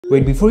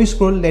Wait, before you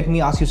scroll, let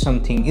me ask you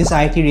something. Is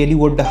IIT really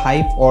worth the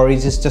hype, or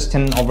is it just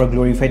an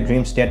overglorified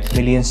dreams that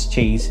millions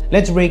chase?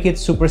 Let's break it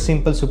super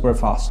simple, super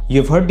fast.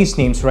 You've heard these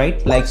names,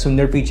 right? Like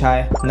Sundar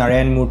Pichai,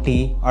 Narayan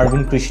Murthy,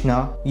 Arvind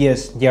Krishna.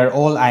 Yes, they are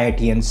all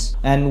IITians.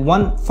 And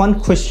one fun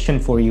question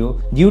for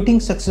you. Do you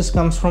think success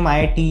comes from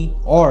IIT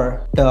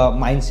or the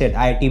mindset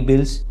IIT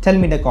builds? Tell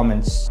me in the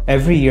comments.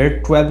 Every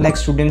year, 12 lakh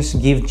students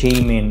give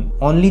JEE Main.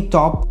 Only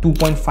top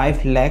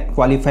 2.5 lakh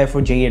qualify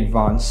for JEE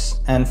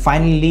Advanced. And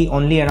finally,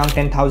 only around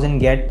 10,000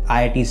 get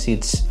IIT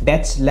seats.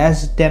 That's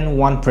less than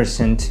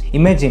 1%.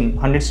 Imagine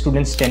 100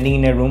 students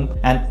standing in a room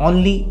and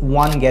only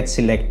one gets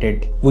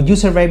selected. Would you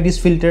survive this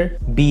filter?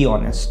 Be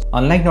honest.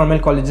 Unlike normal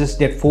colleges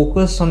that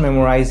focus on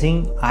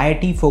memorizing,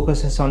 IIT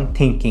focuses on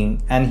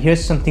thinking. And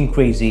here's something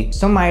crazy.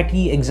 Some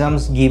IIT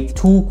exams give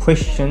 2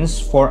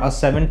 questions for a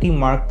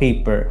 70-mark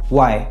paper.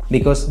 Why?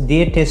 Because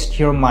they test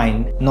your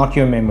mind, not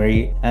your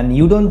memory. And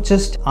you don't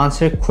just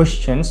answer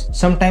questions.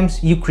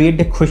 Sometimes you create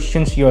the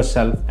questions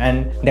yourself,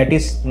 and that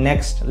is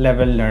next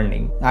level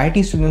learning.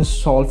 IIT students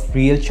solve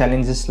real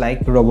challenges like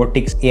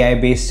robotics,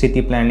 AI-based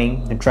city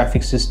planning, the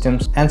traffic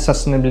systems, and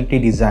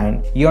sustainability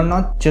design. You're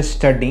not just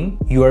studying,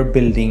 you are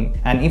building.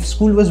 And if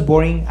school was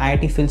boring,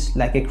 IIT feels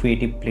like a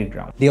creative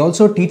playground. They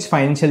also teach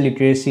financial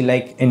literacy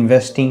like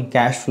investing,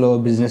 cash flow,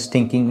 business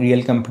thinking,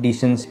 real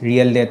competitions,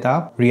 real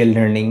data, real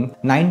learning.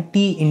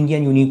 90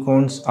 Indian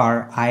unicorns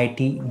are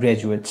IIT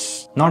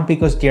graduates. Not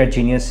because they are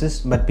geniuses,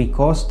 but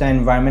because the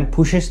environment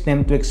pushes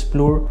them to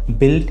explore,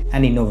 build,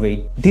 and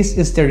innovate. This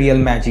is the real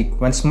magic.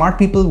 When smart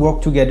people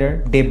work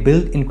together, they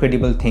build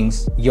incredible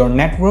things. Your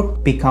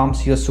network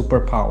becomes your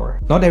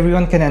superpower. Not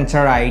everyone can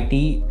enter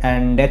IIT,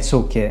 and that's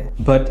okay.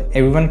 But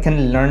everyone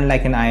can learn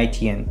like an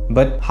IITian.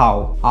 But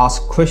how?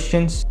 Ask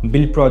questions,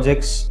 build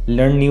projects,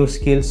 learn new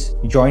skills,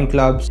 join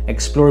clubs,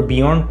 explore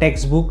beyond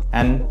textbook,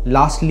 and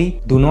lastly,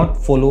 do not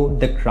follow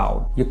the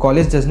crowd. Your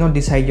college does not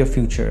decide your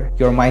future.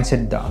 Your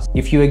mindset does.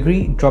 If you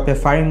agree, drop a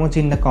fire emoji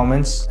in the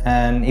comments.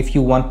 And if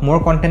you want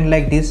more content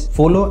like this,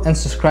 follow and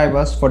subscribe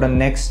us for the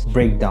next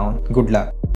breakdown. Good luck.